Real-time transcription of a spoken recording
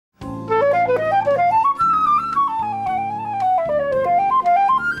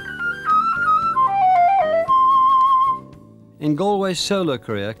In Galway's solo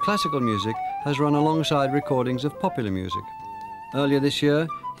career, classical music has run alongside recordings of popular music. Earlier this year,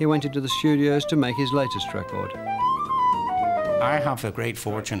 he went into the studios to make his latest record. I have a great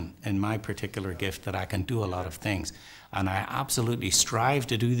fortune in my particular gift that I can do a lot of things, and I absolutely strive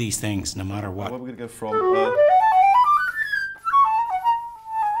to do these things no matter what. Where are we going to go from?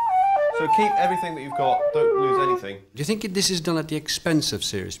 So keep everything that you've got, don't lose anything. Do you think this is done at the expense of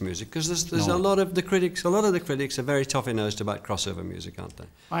serious music? Because there's No. a lot of the critics are very toughy-nosed about crossover music, aren't they?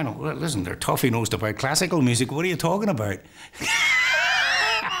 I know, well, listen, they're toughy-nosed about classical music. What are you talking about?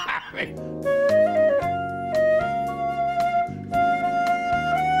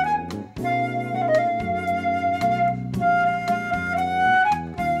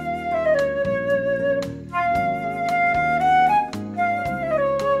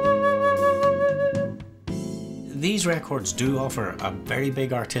 These records do offer a very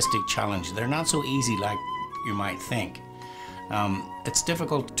big artistic challenge. They're not so easy like you might think. It's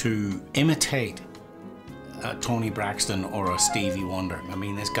difficult to imitate a Tony Braxton or a Stevie Wonder. I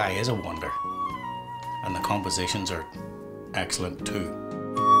mean, this guy is a wonder. And the compositions are excellent too.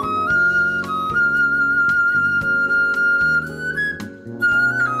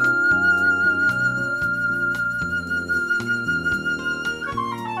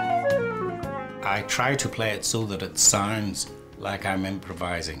 I try to play it so that it sounds like I'm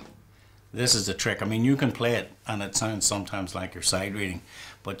improvising. This is the trick. I mean, you can play it and it sounds sometimes like you're side reading,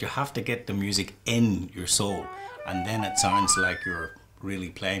 but you have to get the music in your soul, and then it sounds like you're really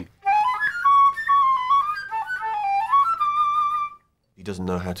playing. He doesn't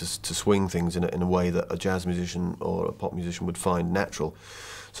know how to swing things in a way that a jazz musician or a pop musician would find natural.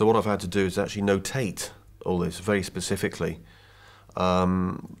 So what I've had to do is actually notate all this very specifically.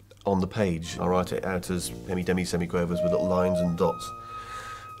 On the page, I write it out as hemi-demi semiquavers with little lines and dots,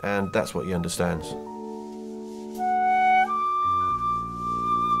 and that's what he understands.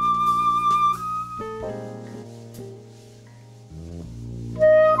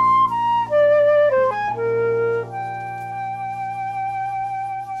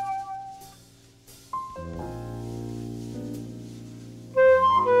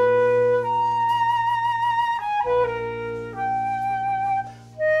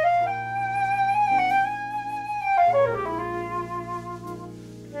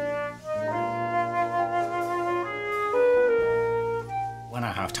 When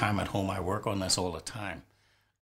I have time at home, I work on this all the time.